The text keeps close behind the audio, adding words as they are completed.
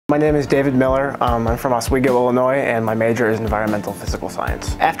My name is David Miller. I'm from Oswego, Illinois, and my major is environmental physical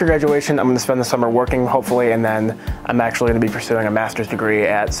science. After graduation, I'm going to spend the summer working, hopefully, and then I'm actually going to be pursuing a master's degree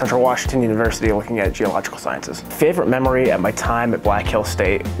at Central Washington University looking at geological sciences. Favorite memory at my time at Black Hill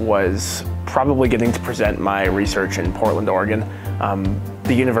State was probably getting to present my research in Portland, Oregon.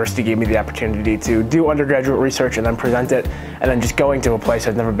 The university gave me the opportunity to do undergraduate research and then present it, and then just going to a place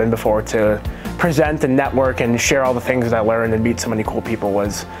I'd never been before to present and network and share all the things that I learned and meet so many cool people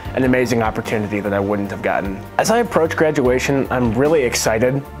was an amazing opportunity that I wouldn't have gotten. As I approach graduation, I'm really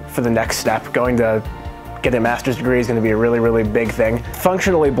excited for the next step. Going to get a master's degree is going to be a really, really big thing.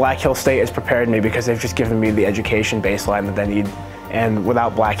 Functionally, Black Hill State has prepared me because they've just given me the education baseline that I need, and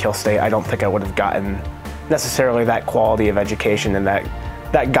without Black Hill State, I don't think I would have gotten necessarily that quality of education and that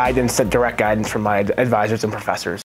guidance, that direct guidance from my advisors and professors.